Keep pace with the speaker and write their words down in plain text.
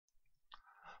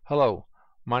Hello,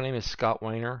 my name is Scott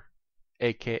Wayner,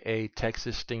 aka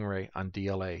Texas Stingray on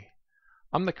DLA.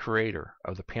 I'm the creator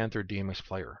of the Panther DMX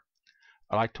Player.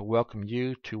 I'd like to welcome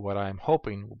you to what I am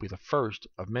hoping will be the first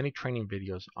of many training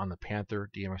videos on the Panther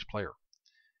DMX Player.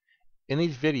 In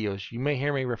these videos, you may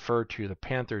hear me refer to the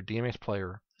Panther DMX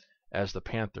Player as the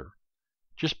Panther.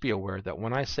 Just be aware that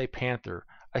when I say Panther,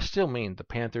 I still mean the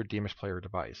Panther DMX Player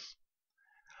device.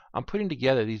 I'm putting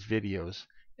together these videos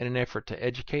in an effort to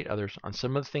educate others on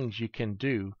some of the things you can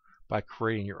do by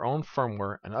creating your own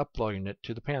firmware and uploading it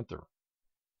to the Panther.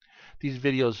 These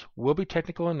videos will be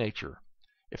technical in nature.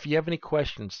 If you have any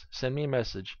questions, send me a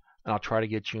message and I'll try to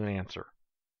get you an answer.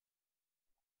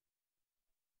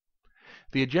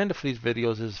 The agenda for these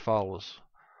videos is as follows.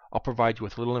 I'll provide you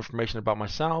with a little information about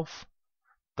myself,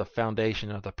 the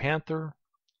foundation of the Panther.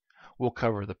 We'll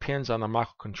cover the pins on the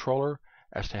microcontroller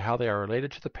as to how they are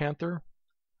related to the Panther.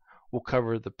 We'll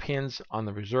cover the pins on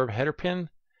the reserve header pin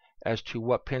as to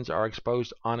what pins are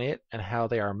exposed on it and how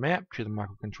they are mapped to the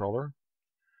microcontroller.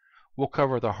 We'll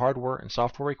cover the hardware and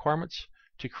software requirements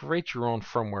to create your own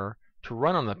firmware to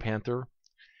run on the Panther,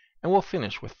 and we'll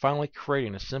finish with finally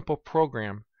creating a simple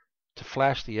program to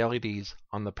flash the LEDs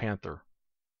on the Panther.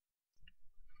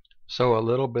 So a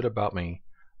little bit about me.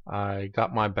 I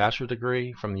got my bachelor's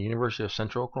degree from the University of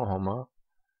Central Oklahoma.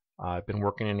 I've been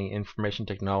working in the information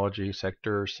technology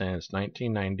sector since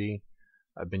 1990.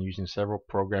 I've been using several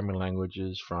programming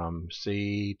languages from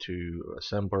C to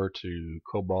assembler to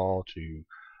COBOL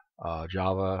to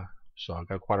Java. So I've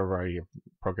got quite a variety of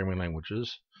programming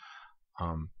languages.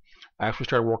 I actually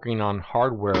started working on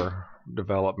hardware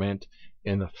development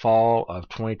in the fall of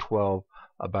 2012,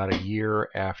 about a year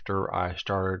after I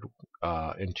started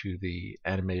into the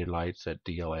animated lights at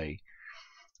DLA.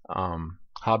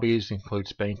 Hobbies include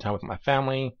spending time with my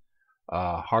family,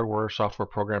 hardware, software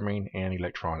programming, and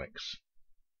electronics.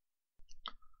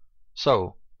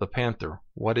 So, the Panther,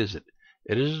 what is it?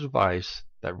 It is a device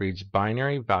that reads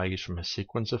binary values from a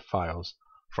sequence of files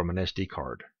from an SD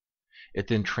card. It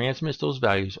then transmits those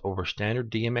values over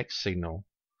standard DMX signal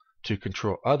to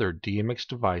control other DMX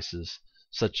devices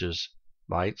such as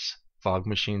lights, fog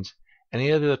machines,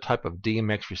 any other type of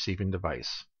DMX receiving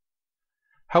device.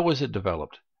 How was it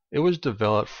developed? It was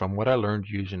developed from what I learned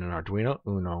using an Arduino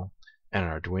Uno and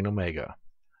an Arduino Mega,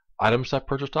 items I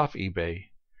purchased off eBay,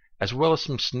 as well as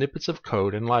some snippets of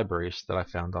code and libraries that I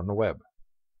found on the web.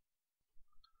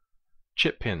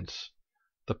 Chip pins.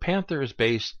 The Panther is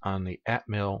based on the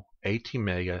Atmel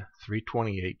ATmega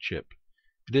 328 chip.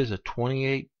 It is a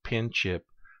 28-pin chip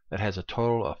that has a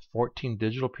total of 14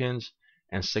 digital pins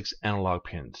and 6 analog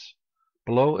pins.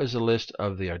 Below is a list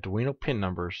of the Arduino pin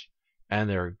numbers and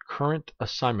their current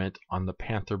assignment on the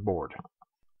Panther board.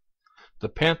 The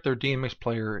Panther DMX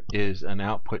Player is an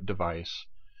output device,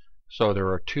 so there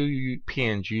are two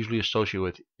pins usually associated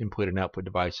with input and output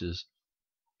devices.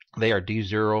 They are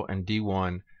D0 and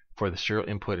D1 for the serial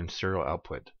input and serial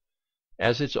output.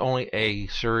 As it's only a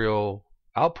serial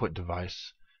output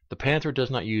device, the Panther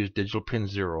does not use digital pin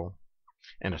 0,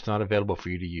 and it's not available for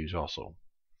you to use also.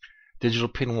 Digital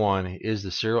pin 1 is the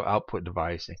serial output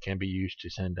device and can be used to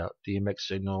send out DMX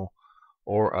signal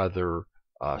or other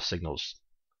signals.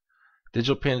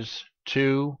 Digital pin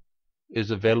 2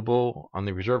 is available on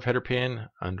the reserve header pin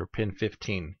under pin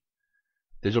 15.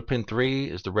 Digital pin 3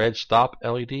 is the red stop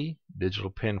LED. Digital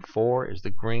pin 4 is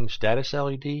the green status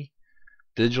LED.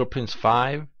 Digital pins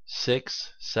 5,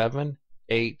 6, 7,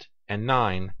 8, and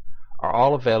 9 are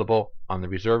all available on the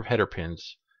reserve header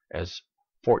pins as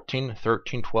 14,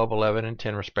 13, 12, 11, and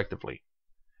 10 respectively.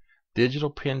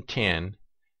 Digital pin 10,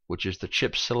 which is the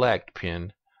chip select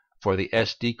pin for the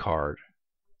SD card,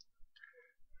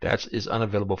 that is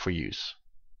unavailable for use.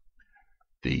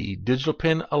 The digital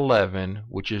pin 11,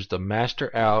 which is the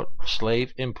master out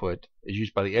slave input, is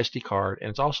used by the SD card, and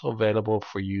it's also available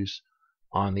for use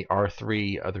on the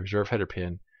R3 of the reserve header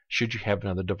pin should you have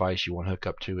another device you want to hook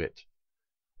up to it,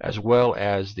 as well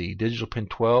as the digital pin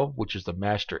 12, which is the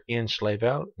master in slave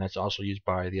out, and that's also used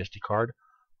by the SD card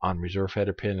on reserve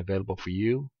header pin available for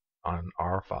you on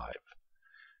R5.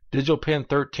 Digital pin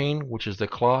 13, which is the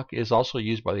clock, is also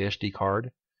used by the SD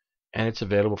card, and it's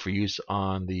available for use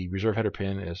on the reserve header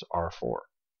pin as R4.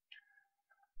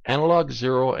 Analog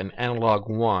 0 and analog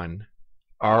 1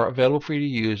 are available for you to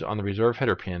use on the reserve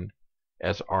header pin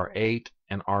as R8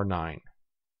 and R9.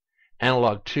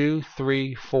 Analog 2,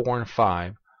 3, 4, and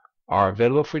 5 are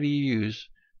available for you to use.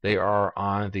 They are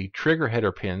on the trigger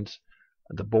header pins.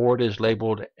 The board is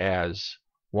labeled as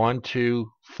 1, 2,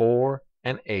 4,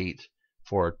 and 8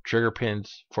 for trigger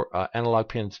pins, for analog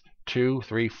pins 2,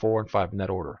 3, 4, and 5 in that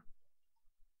order.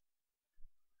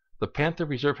 The Panther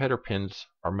reserve header pins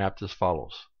are mapped as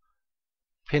follows.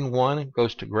 Pin 1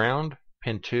 goes to ground.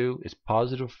 Pin 2 is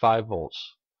positive 5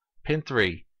 volts. Pin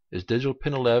 3 is digital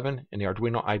pin 11 in the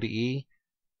Arduino IDE,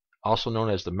 also known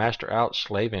as the master out,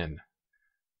 slave in.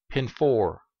 Pin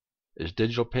 4 is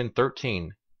digital pin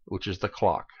 13, which is the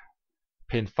clock.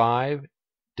 Pin 5,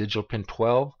 digital pin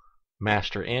 12,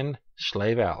 master in,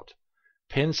 slave out.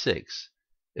 Pin 6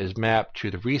 is mapped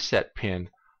to the reset pin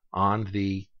on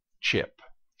the chip.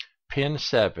 Pin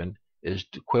 7 is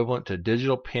equivalent to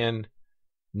digital pin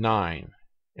 9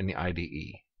 in the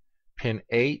IDE. Pin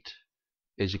 8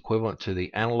 is equivalent to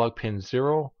the analog pin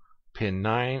 0. Pin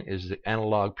 9 is the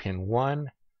analog pin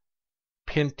 1.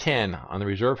 Pin 10 on the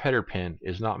reserve header pin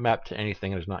is not mapped to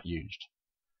anything and is not used.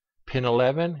 Pin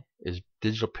 11 is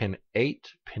digital pin 8.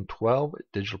 Pin 12 is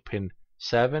digital pin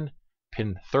 7.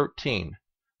 Pin 13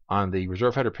 on the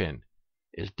reserve header pin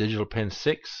is digital pin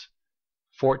 6.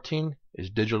 14 is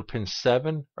digital pin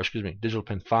 7, or excuse me, digital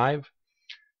pin 5.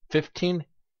 15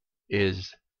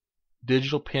 is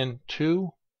digital pin 2,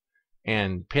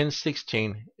 and pin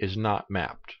 16 is not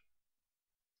mapped.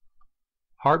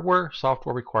 Hardware,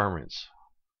 software requirements.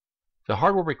 The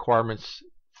hardware requirements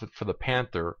for the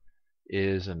Panther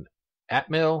is an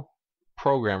Atmel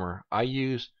programmer. I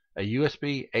use a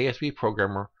USB ASB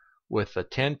programmer with a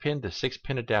 10-pin to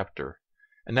 6-pin adapter,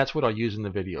 and that's what I'll use in the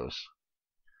videos.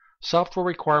 Software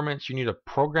requirements, you need a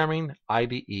programming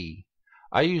IDE.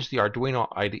 I use the Arduino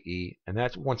IDE, and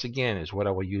that once again is what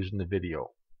I will use in the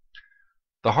video.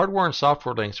 The hardware and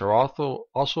software links are also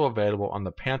available on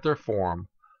the Panther forum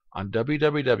on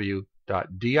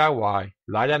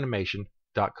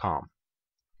www.diylightanimation.com.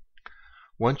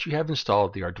 Once you have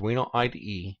installed the Arduino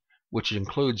IDE, which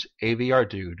includes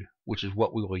AVRDUDE, which is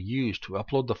what we will use to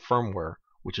upload the firmware,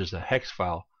 which is the hex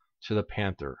file, to the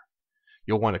Panther,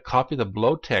 you'll want to copy the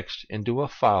below text into a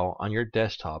file on your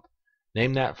desktop.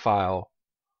 Name that file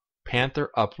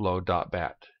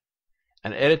PantherUpload.bat,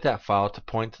 and edit that file to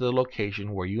point to the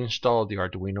location where you installed the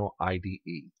Arduino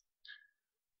IDE.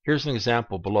 Here's an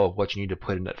example below of what you need to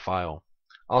put in that file.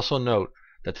 Also note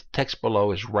that the text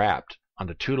below is wrapped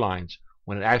onto 2 lines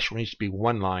when it actually needs to be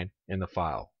 1 line in the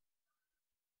file.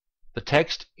 The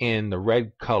text in the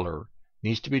red color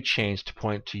needs to be changed to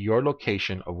point to your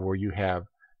location of where you have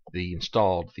the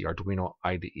Arduino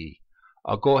IDE.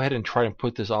 I'll go ahead and try and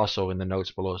put this also in the notes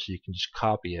below so you can just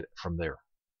copy it from there.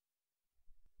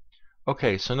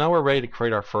 Okay, so now we're ready to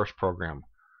create our first program.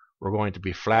 We're going to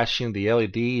be flashing the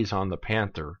LEDs on the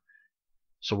Panther.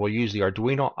 So we'll use the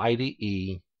Arduino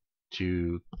IDE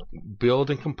to build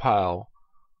and compile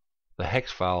the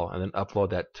hex file and then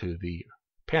upload that to the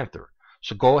Panther.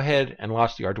 So go ahead and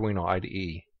launch the Arduino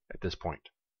IDE at this point.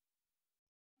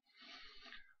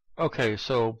 Okay,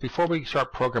 so before we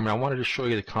start programming, I wanted to show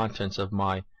you the contents of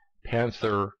my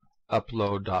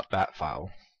PantherUpload.bat file.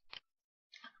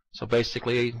 So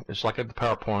basically, it's like at the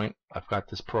PowerPoint. I've got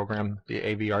this program, the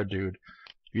AVRDUDE.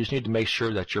 You just need to make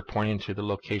sure that you're pointing to the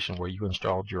location where you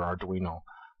installed your Arduino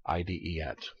IDE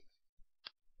at.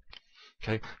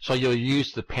 Okay, so you'll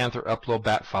use the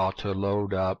PantherUpload.bat file to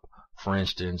load up, for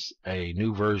instance, a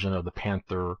new version of the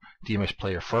Panther DMX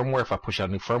Player firmware, if I push out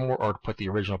a new firmware, or to put the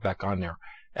original back on there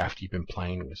after you've been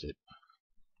playing with it.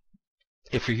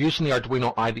 If you're using the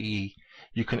Arduino IDE,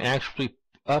 you can actually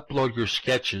upload your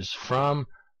sketches from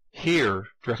here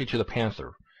directly to the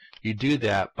Panther. You do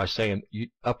that by saying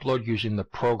you upload using the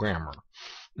programmer.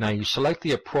 Now you select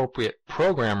the appropriate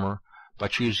programmer by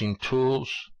choosing Tools,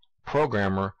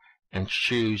 Programmer, and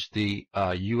choose the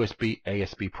USB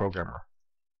ASB programmer.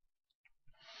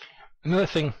 Another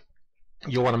thing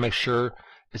you'll want to make sure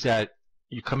is that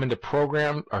you come into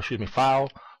File,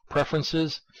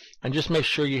 Preferences, and just make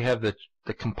sure you have the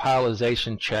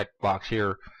compilation checkbox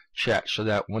here checked so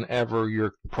that whenever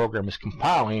your program is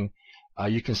compiling,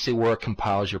 you can see where it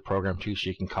compiles your program to, so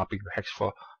you can copy your hex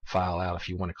file out if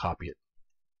you want to copy it.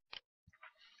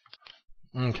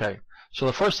 Okay, so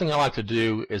the first thing I like to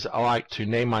do is I like to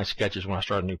name my sketches when I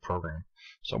start a new program.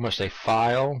 So I'm going to say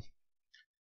File,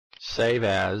 Save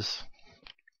As,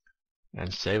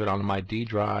 and save it onto my D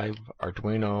drive,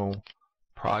 Arduino,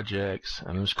 Projects,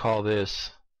 and let's call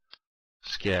this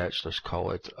sketch, let's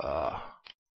call it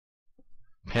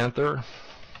Panther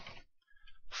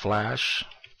Flash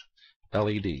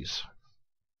LEDs,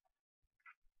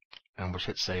 and we'll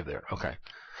hit save there. Okay,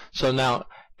 so now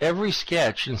every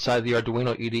sketch inside the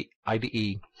Arduino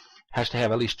IDE has to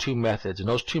have at least 2 methods, and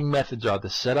those 2 methods are the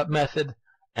setup method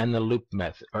and the loop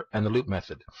method.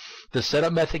 The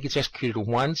setup method gets executed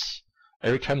once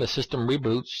every time the system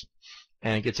reboots,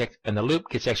 and the loop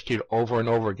gets executed over and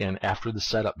over again after the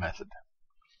setup method.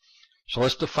 So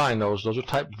let's define those. Those are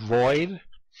typed void,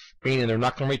 meaning they're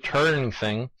not going to return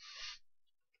anything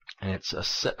and it's a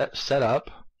setup,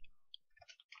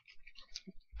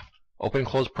 open and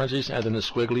close parentheses, and then the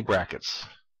squiggly brackets,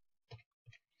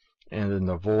 and then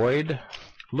the void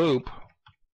loop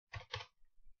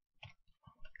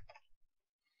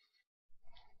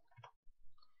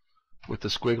with the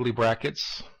squiggly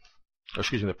brackets, or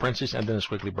excuse me, the parentheses and then the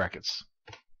squiggly brackets.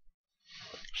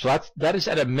 So that is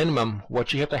at a minimum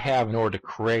what you have to have in order to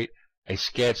create a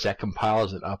sketch that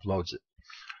compiles and uploads it.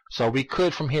 So we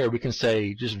could, from here, we can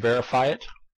say just verify it.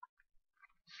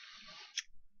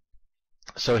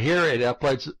 So here it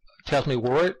uploads, tells me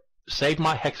where it saved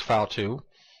my hex file to,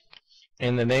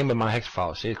 and the name of my hex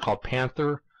file. See, it's called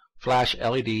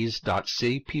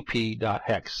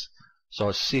panther-leds.cpp.hex. So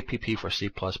it's CPP for C++.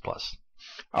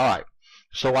 Alright,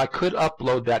 so I could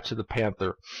upload that to the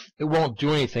Panther. It won't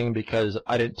do anything because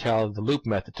I didn't tell the loop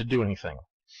method to do anything.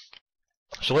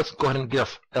 So let's go ahead and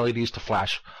get our LEDs to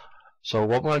flash. So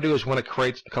what we want to do is we want to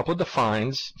create a couple of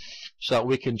defines so that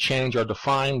we can change our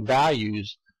define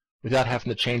values without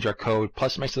having to change our code.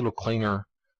 Plus, it makes it a little cleaner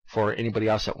for anybody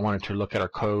else that wanted to look at our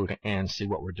code and see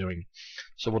what we're doing.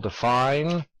 So we'll define,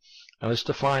 and let's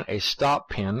define a stop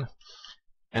pin.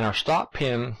 And our stop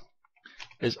pin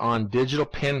is on digital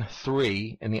pin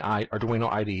 3 in the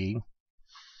Arduino IDE.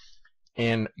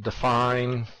 And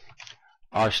define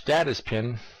our status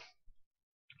pin,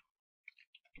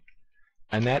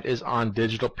 and that is on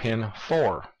digital pin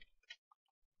 4.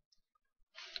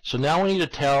 So now we need to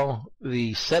tell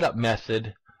the setup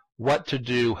method what to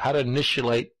do, how to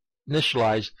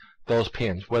initialize those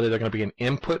pins, whether they're going to be an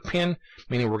input pin,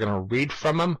 meaning we're going to read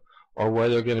from them, or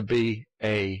whether they're going to be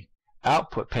a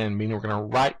output pin, meaning we're going to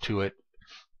write to it,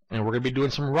 and we're going to be doing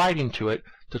some writing to it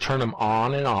to turn them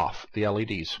on and off, the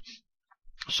LEDs.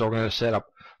 So we're going to set up,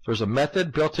 there's a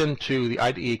method built into the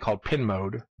IDE called pin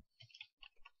mode,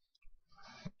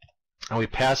 and we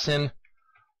pass in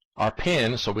our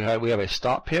pin. So we have a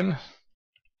stop pin,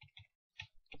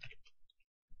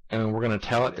 and we're going to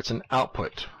tell it it's an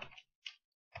output.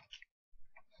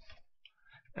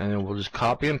 And then we'll just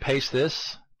copy and paste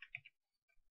this,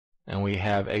 and we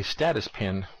have a status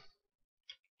pin,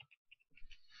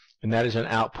 and that is an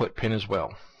output pin as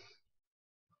well.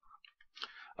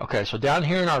 Okay, so down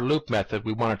here in our loop method,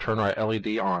 we want to turn our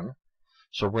LED on.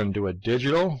 So we're going to do a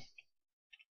digital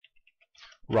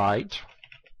write,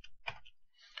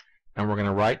 and we're going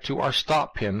to write to our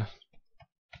stop pin,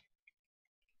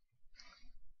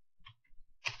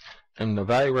 and the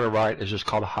value we're going to write is just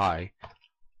called high,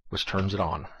 which turns it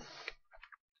on.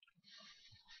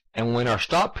 And when our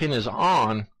stop pin is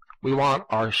on, we want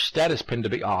our status pin to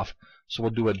be off. So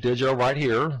we'll do a digital right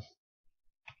here.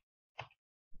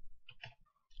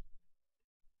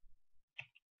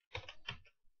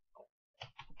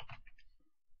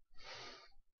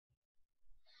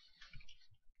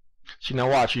 So now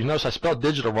watch, you notice I spelled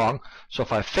digital wrong, so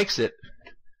if I fix it,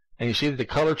 and you see that the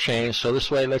color changed, so this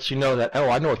way it lets you know that, oh,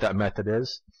 I know what that method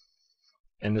is.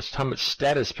 And this time it's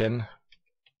status pin.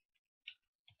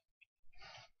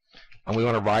 And we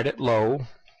want to write it low.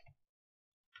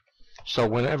 So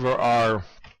whenever our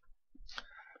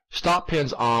stop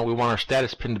pin's on, we want our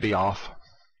status pin to be off.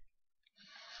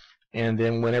 And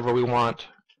then whenever we want,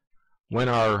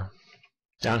 down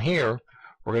here,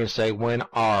 we're going to say when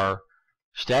our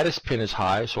status pin is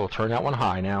high, so we'll turn that one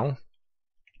high now.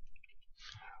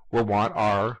 We'll want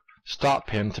our stop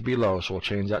pin to be low, so we'll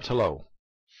change that to low.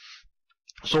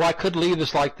 So I could leave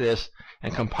this like this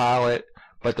and compile it,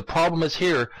 but the problem is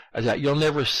here is that you'll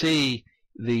never see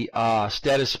the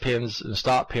status pins and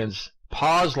stop pins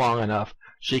pause long enough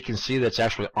so you can see that it's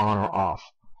actually on or off.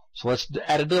 So let's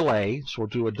add a delay. So we'll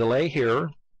do a delay here,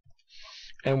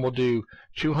 and we'll do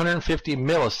 250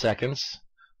 milliseconds,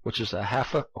 which is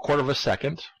a quarter of a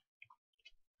second.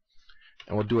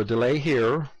 And we'll do a delay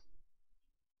here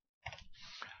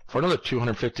for another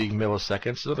 250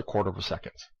 milliseconds, another quarter of a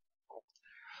second.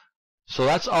 So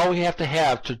that's all we have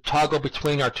to toggle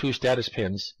between our two status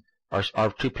pins,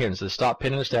 our two pins, the stop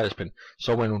pin and the status pin.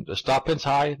 So when the stop pin's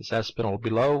high, the status pin will be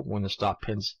low. When the stop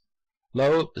pin's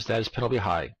low, the status pin will be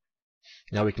high.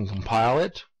 Now we can compile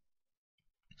it.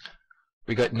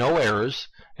 We got no errors,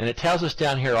 and it tells us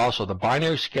down here also the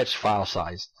binary sketch file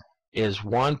size is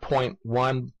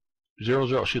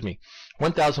 1.100,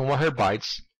 1,100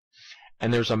 bytes,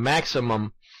 and there's a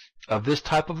maximum of this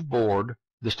type of board,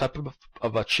 this type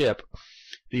of a chip,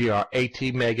 the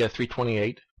ATmega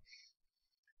 328,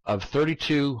 of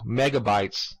 32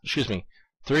 megabytes,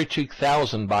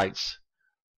 32,000 bytes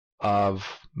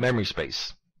of memory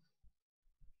space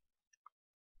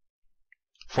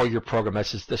for your program.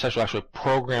 That's actually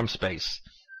program space.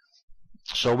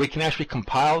 So we can actually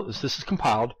compile, this is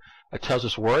compiled, it tells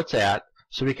us where it's at,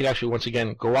 so we can actually, once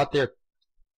again, go out there,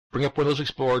 bring up Windows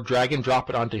Explorer, drag and drop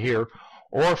it onto here,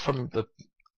 or from the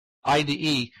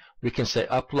IDE, we can say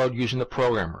upload using the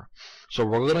programmer. So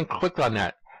we're going to click on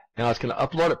that. Now it's going to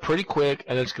upload it pretty quick,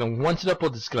 and it's going to, once it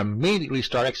uploads, it's going to immediately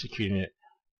start executing it.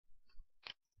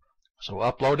 So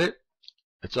upload it.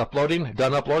 It's uploading,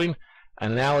 done uploading,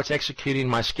 and now it's executing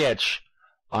my sketch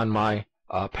on my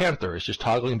Panther. It's just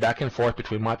toggling back and forth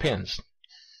between my pins.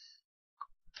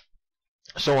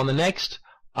 So on the next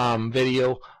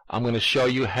video, I'm going to show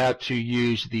you how to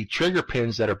use the trigger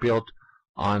pins that are built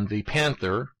on the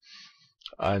Panther,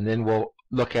 and then we'll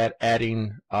look at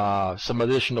adding some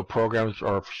additional programs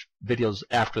or videos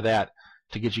after that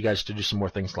to get you guys to do some more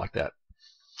things like that.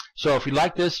 So if you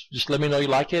like this, just let me know you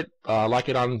like it. Like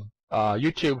it on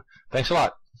YouTube. Thanks a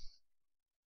lot.